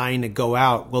just dying to go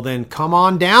out, well then come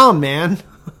on down, man.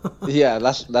 Yeah,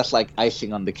 that's like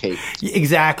icing on the cake.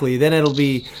 Exactly. Then it'll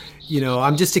be,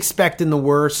 I'm just expecting the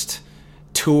worst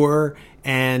tour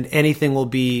and anything will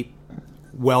be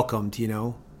welcomed,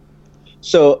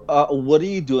 So what are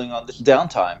you doing on this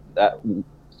downtime that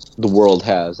the world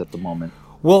has at the moment?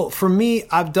 Well, for me,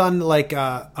 I've done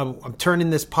I'm turning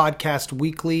this podcast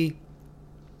weekly,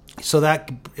 so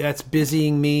that's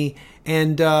busying me.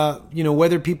 And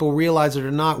whether people realize it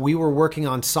or not, we were working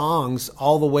on songs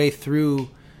all the way through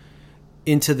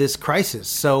into this crisis,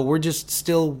 so we're just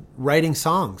still writing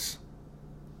songs.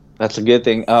 That's a good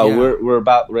thing. Yeah. We're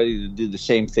about ready to do the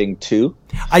same thing too.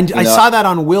 I saw that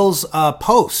on Will's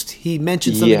post. He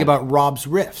mentioned something about Rob's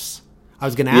riffs. I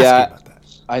was going to ask you about that.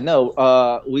 I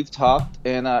know. We've talked,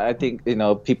 and I think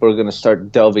people are going to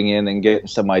start delving in and getting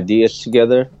some ideas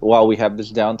together while we have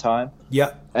this downtime.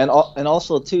 Yeah, and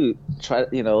also too try.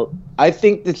 I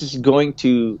think this is going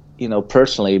to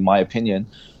personally, in my opinion,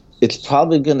 it's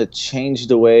probably going to change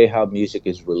the way how music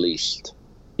is released.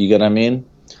 You get what I mean?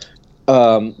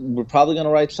 We're probably going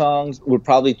to write songs.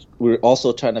 We're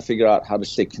also trying to figure out how to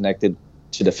stay connected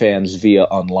to the fans via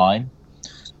online,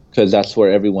 because that's where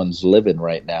everyone's living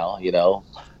right now.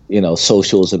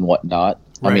 Socials and whatnot.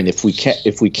 Right. I mean, if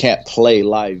we can't play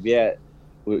live yet,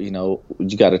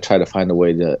 you got to try to find a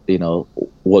way to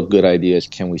what good ideas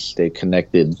can we stay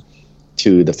connected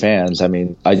to the fans. I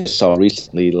mean, I just saw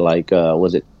recently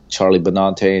was it Charlie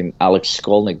Benante and Alex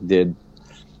Skolnick did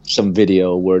some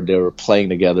video where they were playing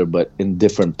together, but in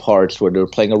different parts, where they were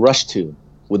playing a Rush tune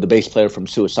with the bass player from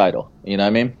Suicidal. You know what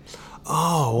I mean?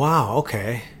 Oh, wow.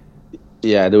 Okay.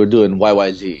 Yeah, they were doing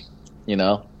YYZ,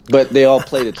 but they all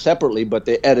played it separately, but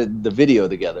they edited the video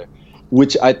together,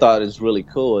 which I thought is really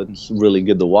cool and it's really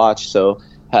good to watch. So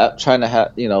trying to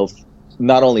have,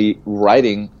 not only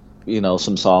writing,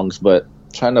 some songs, but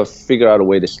trying to figure out a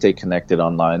way to stay connected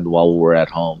online while we're at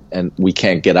home and we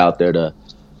can't get out there to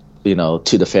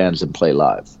the fans and play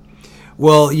live.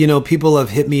 Well, people have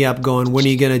hit me up going, when are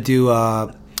you going to do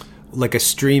like a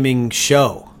streaming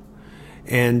show?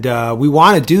 And we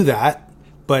want to do that,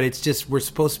 but it's just we're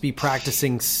supposed to be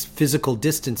practicing physical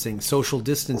distancing, social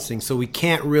distancing, so we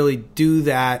can't really do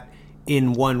that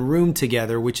in one room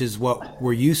together, which is what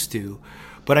we're used to.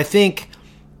 But I think,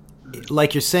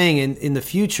 like you're saying, in the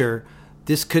future,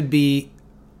 this could be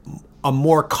a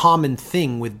more common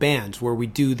thing with bands where we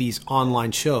do these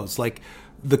online shows. Like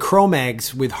the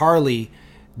Cro-Mags with Harley,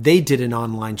 they did an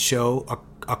online show,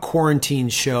 a quarantine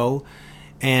show,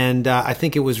 and I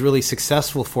think it was really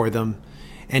successful for them.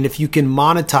 And if you can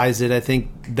monetize it, I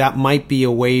think that might be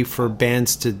a way for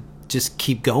bands to just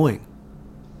keep going.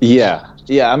 Yeah.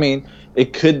 I mean,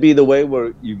 it could be the way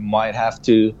where you might have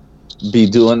to be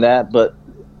doing that, but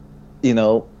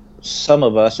some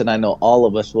of us, and I know all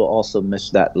of us, will also miss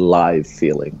that live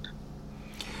feeling.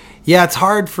 Yeah, it's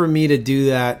hard for me to do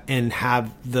that and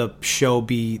have the show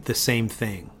be the same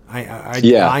thing.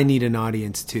 I need an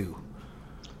audience too.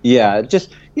 Yeah,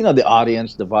 just the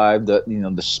audience, the vibe,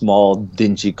 the small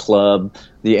dingy club,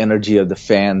 the energy of the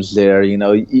fans there.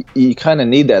 You kind of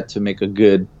need that to make a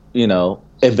good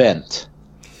event.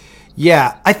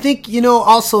 Yeah, I think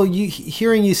also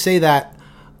hearing you say that,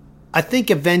 I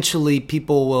think eventually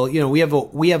people will.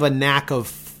 We have a knack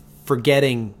of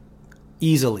forgetting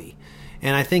easily,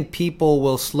 and I think people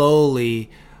will slowly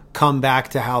come back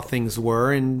to how things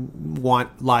were and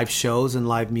want live shows and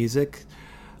live music.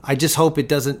 I just hope it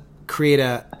doesn't create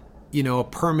a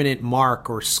permanent mark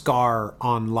or scar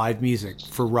on live music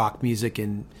for rock music,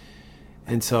 and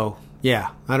so yeah,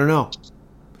 I don't know.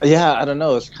 Yeah, I don't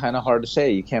know. It's kind of hard to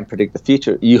say. You can't predict the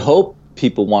future. You hope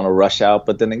people want to rush out,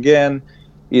 but then again,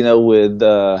 with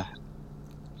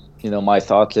my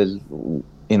thoughts is,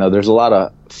 there's a lot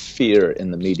of fear in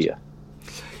the media.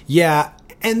 Yeah,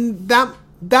 and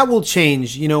that will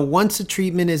change. Once a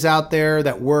treatment is out there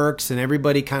that works and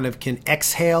everybody kind of can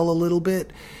exhale a little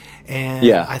bit, and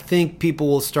yeah. I think people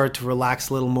will start to relax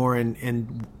a little more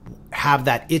and have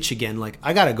that itch again. Like,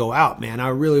 I got to go out, man.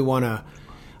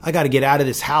 I got to get out of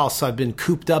this house. I've been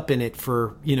cooped up in it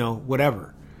for,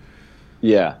 whatever.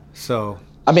 Yeah. So,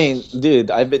 I mean,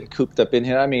 dude, I've been cooped up in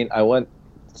here. I mean, I went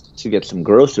to get some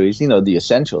groceries, the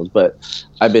essentials, but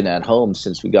I've been at home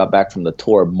since we got back from the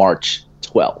tour March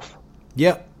 12th.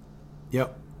 Yep.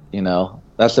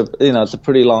 That's it's a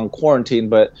pretty long quarantine,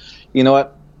 but you know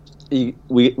what?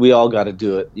 We all got to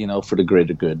do it, for the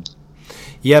greater good.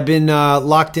 Yeah, I've been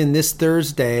locked in. This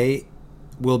Thursday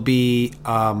will be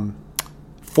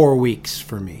 4 weeks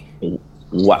for me.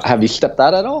 What, have you stepped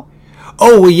out at all?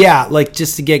 Oh, well, yeah, like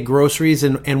just to get groceries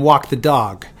and walk the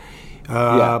dog.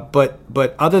 Yeah. But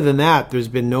other than that, there's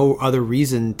been no other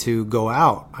reason to go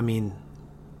out. I mean,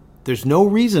 there's no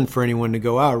reason for anyone to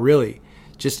go out, really,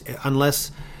 just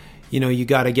unless you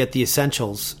got to get the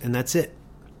essentials, and that's it.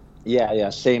 Yeah,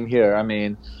 same here. I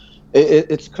mean,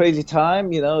 it's crazy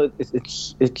time.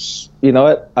 It's you know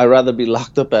what? I'd rather be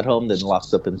locked up at home than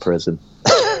locked up in prison.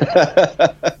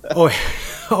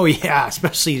 Oh yeah,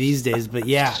 especially these days. But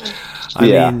yeah, I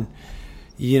mean,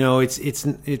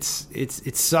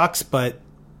 it sucks. But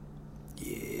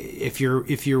if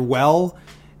you're well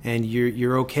and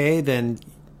you're okay, then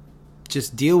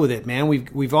just deal with it, man.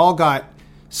 We've all got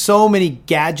so many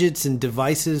gadgets and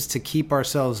devices to keep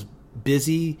ourselves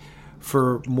busy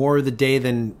for more of the day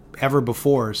than ever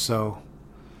before. So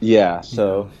yeah,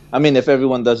 so I mean, if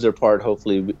everyone does their part,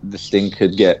 hopefully this thing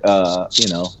could get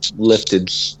lifted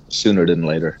sooner than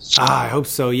later. I hope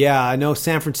so. Yeah, I know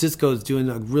San Francisco is doing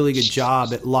a really good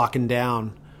job at locking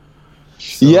down.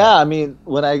 So. Yeah, I mean,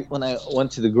 when I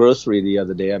went to the grocery the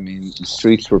other day, I mean, the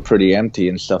streets were pretty empty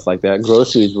and stuff like that.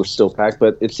 Groceries were still packed,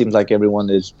 but it seems like everyone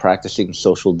is practicing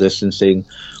social distancing,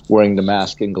 wearing the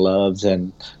mask and gloves,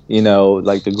 and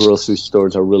like the grocery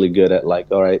stores are really good at like,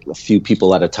 all right, a few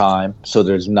people at a time, so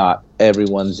there's not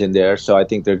everyone's in there. So I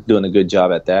think they're doing a good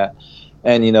job at that.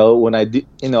 And when I do,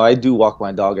 I do walk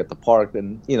my dog at the park,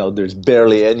 and there's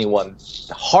barely anyone,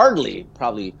 hardly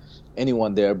probably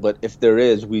anyone there, but if there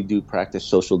is, we do practice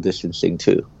social distancing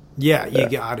too. Yeah, you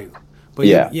got to. But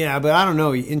yeah, but I don't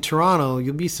know. In Toronto,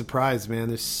 you'll be surprised, man.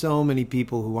 There's so many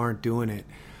people who aren't doing it.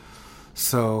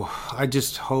 So I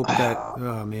just hope that,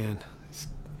 oh man,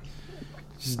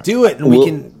 just do it, and we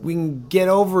can get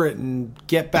over it and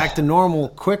get back to normal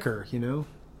quicker.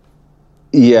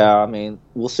 Yeah, I mean,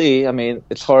 we'll see. I mean,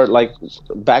 it's hard, like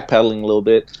backpedaling a little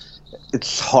bit.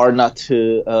 It's hard not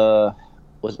to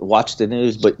watch the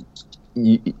news, but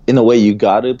in a way you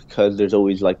got to, because there's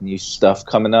always like new stuff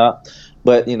coming up.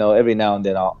 But every now and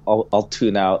then I'll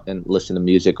tune out and listen to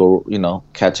music, or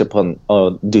catch up on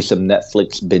do some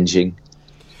Netflix binging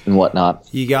and whatnot.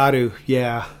 You got to,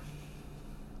 yeah.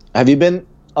 Have you been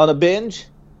on a binge?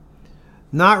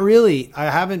 Not really. I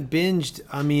haven't binged.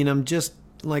 I mean, I'm just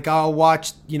like, I'll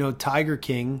watch Tiger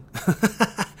King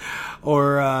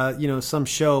or some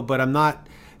show, but I'm not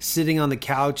sitting on the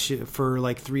couch for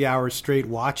like 3 hours straight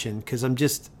watching, because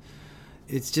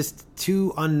it's just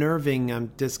too unnerving.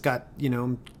 I'm just got,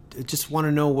 I just want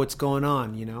to know what's going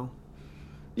on,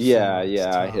 Yeah,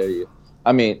 I hear you.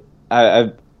 I mean,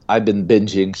 I've been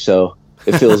binging, so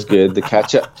it feels good to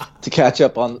catch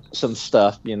up on some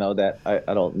stuff, that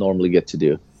I don't normally get to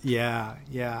do. Yeah.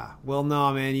 Well,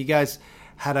 no, man, you guys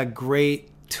had a great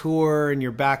tour and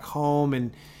you're back home,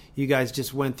 and you guys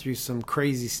just went through some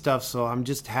crazy stuff. So I'm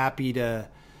just happy to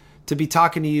be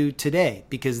talking to you today,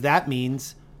 because that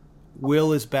means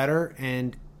Will is better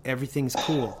and everything's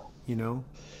cool,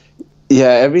 Yeah,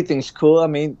 everything's cool. I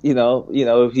mean,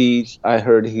 I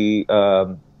heard he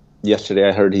yesterday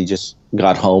I heard he just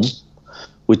got home,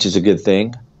 which is a good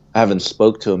thing. I haven't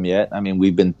spoke to him yet. I mean,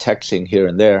 we've been texting here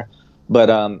and there, But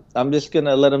I'm just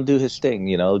gonna let him do his thing,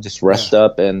 just rest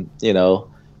up and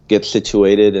get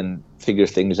situated and figure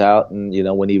things out.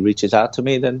 And when he reaches out to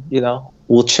me, then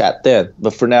we'll chat then.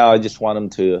 But for now, I just want him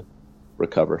to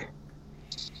recover.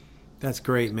 That's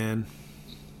great, man.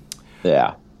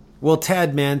 Yeah. Well,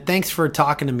 Ted, man, thanks for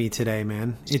talking to me today,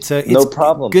 man. It's no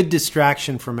problem. Good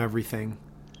distraction from everything.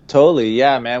 Totally,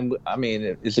 yeah, man. I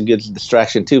mean, it's a good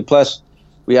distraction too. Plus,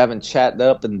 we haven't chatted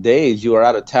up in days. You were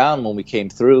out of town when we came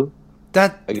through.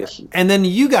 I guess. And then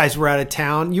you guys were out of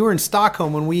town. You were in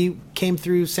Stockholm when we came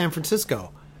through San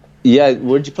Francisco. Yeah,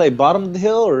 where'd you play? Bottom of the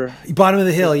Hill or? Bottom of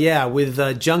the Hill, yeah, with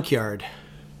Junkyard.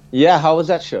 Yeah, how was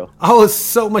that show? Oh, it was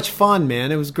so much fun,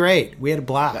 man. It was great. We had a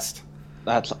blast.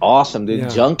 That's awesome, dude. Yeah.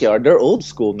 Junkyard, they're old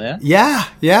school, man. Yeah.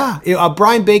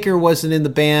 Brian Baker wasn't in the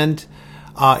band,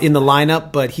 in the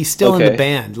lineup, but he's still in the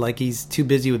band. Like, he's too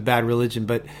busy with Bad Religion,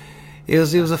 but it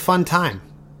was a fun time.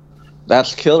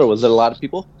 That's killer. Was it a lot of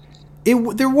people?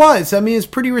 There was. I mean, it's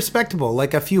pretty respectable,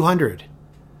 like a few hundred.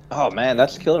 Oh man,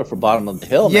 that's killer for Bottom of the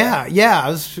Hill. Man. Yeah.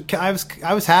 I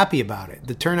was happy about it.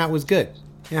 The turnout was good.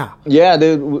 Yeah,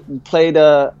 dude. We played.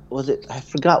 Was it? I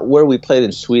forgot where we played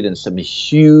in Sweden. Some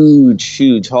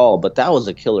huge hall, but that was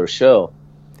a killer show.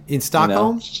 In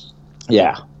Stockholm.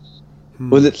 Yeah.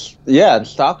 Was it? Yeah, in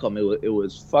Stockholm. It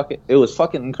was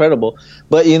fucking incredible.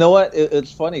 But you know what?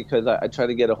 It's funny because I tried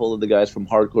to get a hold of the guys from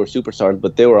Hardcore Superstars,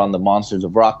 but they were on the Monsters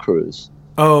of Rock cruise.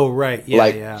 Oh right,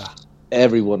 yeah.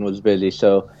 Everyone was busy.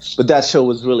 So, but that show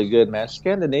was really good, man.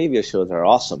 Scandinavia shows are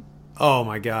awesome. Oh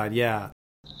my god, yeah.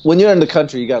 When you're in the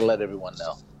country, you got to let everyone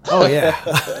know. Oh, yeah.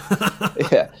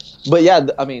 Yeah. But, yeah,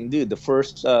 I mean, dude, the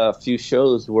first few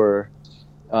shows were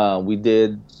we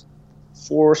did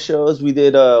 4 shows. We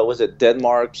did,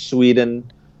 Denmark,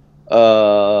 Sweden,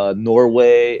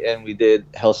 Norway, and we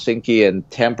did Helsinki and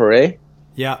Tampere.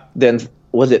 Yeah. Then,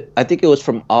 I think it was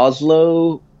from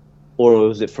Oslo, or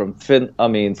was it from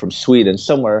from Sweden,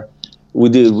 somewhere.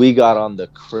 We got on the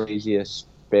craziest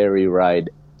ferry ride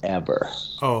ever.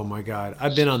 Oh my god,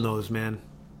 I've been on those, man.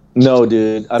 No,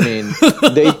 dude. I mean,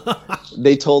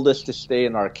 they told us to stay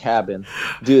in our cabin,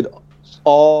 dude.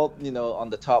 All on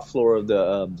the top floor of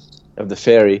the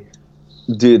ferry,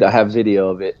 dude. I have video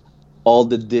of it. All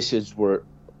the dishes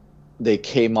they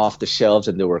came off the shelves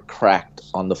and they were cracked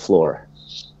on the floor.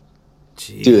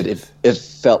 Jeez. Dude, it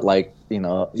felt like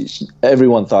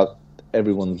everyone thought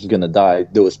everyone was gonna die.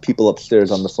 There was people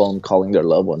upstairs on the phone calling their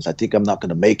loved ones. I think I'm not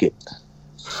gonna make it.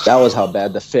 That was how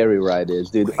bad the ferry ride is,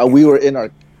 dude. We were in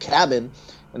our cabin,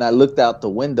 and I looked out the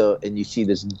window, and you see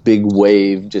this big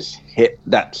wave just hit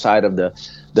that side of the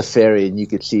ferry, and you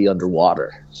could see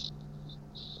underwater.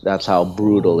 That's how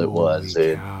brutal it was,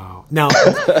 dude. Cow. Now,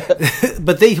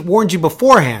 but they warned you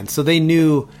beforehand, so they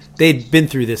knew they'd been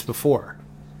through this before.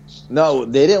 No,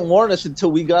 they didn't warn us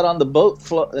until we got on the boat,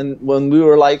 and when we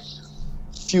were like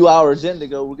few hours in to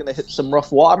go, we're gonna hit some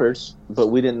rough waters, but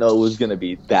we didn't know it was gonna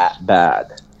be that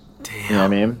bad. Damn. You know what I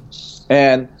mean?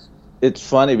 And it's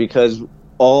funny because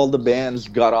all the bands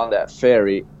got on that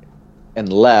ferry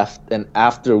and left, and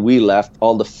after we left,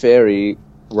 all the ferry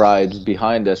rides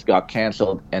behind us got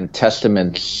canceled, and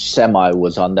Testament Semi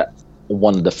was on that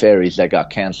one of the ferries that got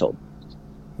canceled.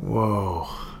 Whoa.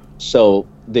 So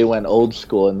they went old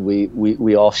school, and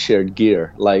we all shared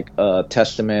gear. Like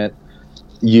Testament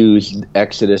used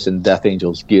Exodus and Death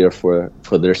Angel's gear for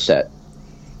their set.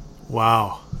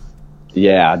 Wow.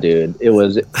 Yeah, dude, it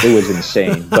was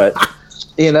insane, but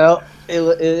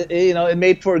it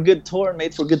made for a good tour,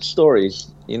 made for good stories.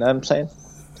 You know what I'm saying?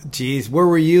 Jeez, where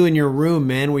were you in your room,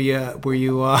 man? Were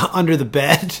you under the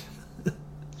bed?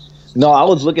 No, I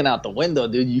was looking out the window,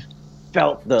 dude. You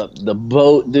felt the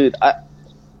boat, dude.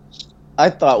 I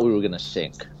thought we were gonna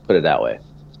sink. Put it that way.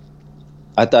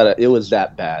 I thought it was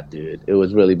that bad, dude. It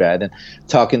was really bad. And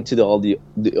talking to all the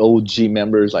OG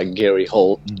members like Gary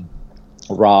Holt and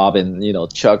Rob and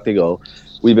Chuck, they go,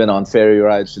 "We've been on ferry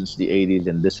rides since the '80s,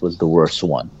 and this was the worst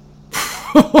one."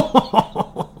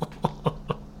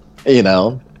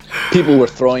 People were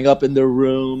throwing up in their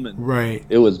room, and right.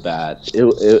 It was bad.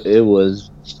 It was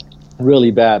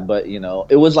really bad, but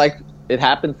it was like it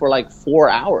happened for like 4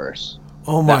 hours.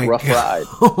 Oh my that rough God. ride.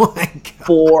 Oh my God.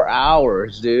 4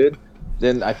 hours, dude.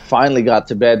 Then I finally got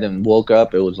to bed and woke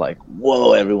up. It was like,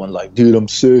 whoa, everyone's like, dude, I'm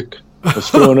sick. I was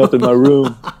throwing up in my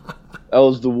room. That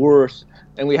was the worst.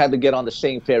 And we had to get on the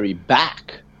same ferry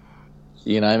back,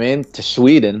 you know what I mean, to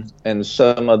Sweden. And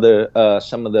some of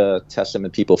the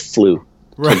Testament people flew.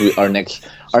 Right. Our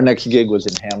next gig was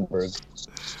in Hamburg.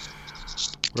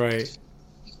 Right.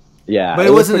 Yeah. But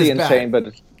it wasn't pretty as insane, bad.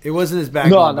 but It wasn't as bad.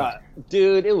 No.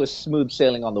 Dude, it was smooth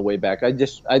sailing on the way back. I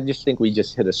just think we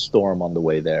just hit a storm on the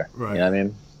way there. Right. You know what I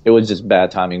mean? it was just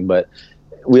bad timing. But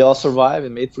we all survived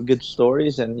and made for good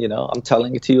stories, and I'm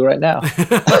telling it to you right now.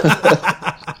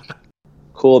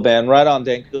 Cool, man. Right on,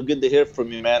 Danko. Good to hear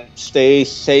from you, man. Stay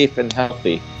safe and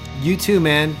healthy. You too,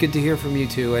 man. Good to hear from you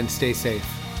too, and stay safe.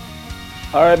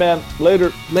 All right, man.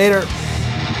 Later. Later.